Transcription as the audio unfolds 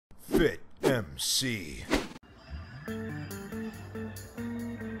FitMC.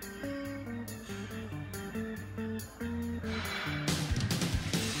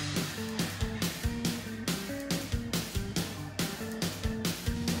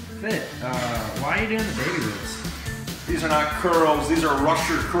 Fit, why are you doing the baby boots? These are not curls, these are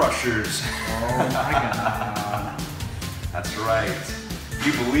rusher crushers. Oh my god. That's right.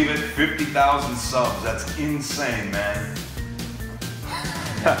 You believe it? 50,000 subs. That's insane, man.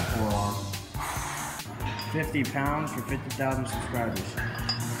 Well, 50 pounds for 50,000 subscribers.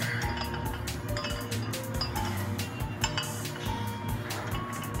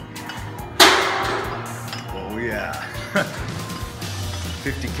 Oh yeah.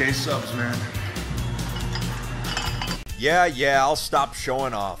 50K subs, man. Yeah, I'll stop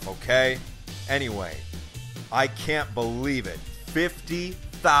showing off, okay? Anyway, I can't believe it.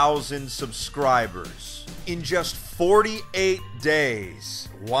 50,000 subscribers in just 48 days.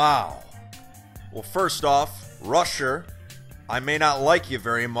 Wow. Well, first off, Rusher, I may not like you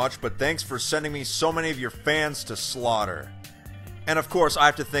very much, but thanks for sending me so many of your fans to slaughter. And of course, I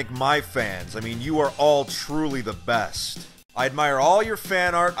have to thank my fans. I mean, you are all truly the best. I admire all your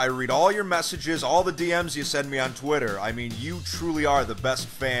fan art, I read all your messages, all the DMs you send me on Twitter. I mean, you truly are the best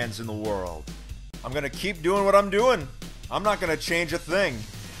fans in the world. I'm gonna keep doing what I'm doing. I'm not gonna change a thing.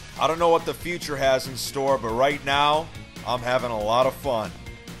 I don't know what the future has in store, but right now, I'm having a lot of fun.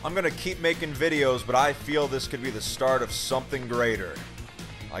 I'm gonna keep making videos, but I feel this could be the start of something greater.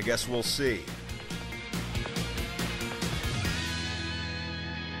 I guess we'll see.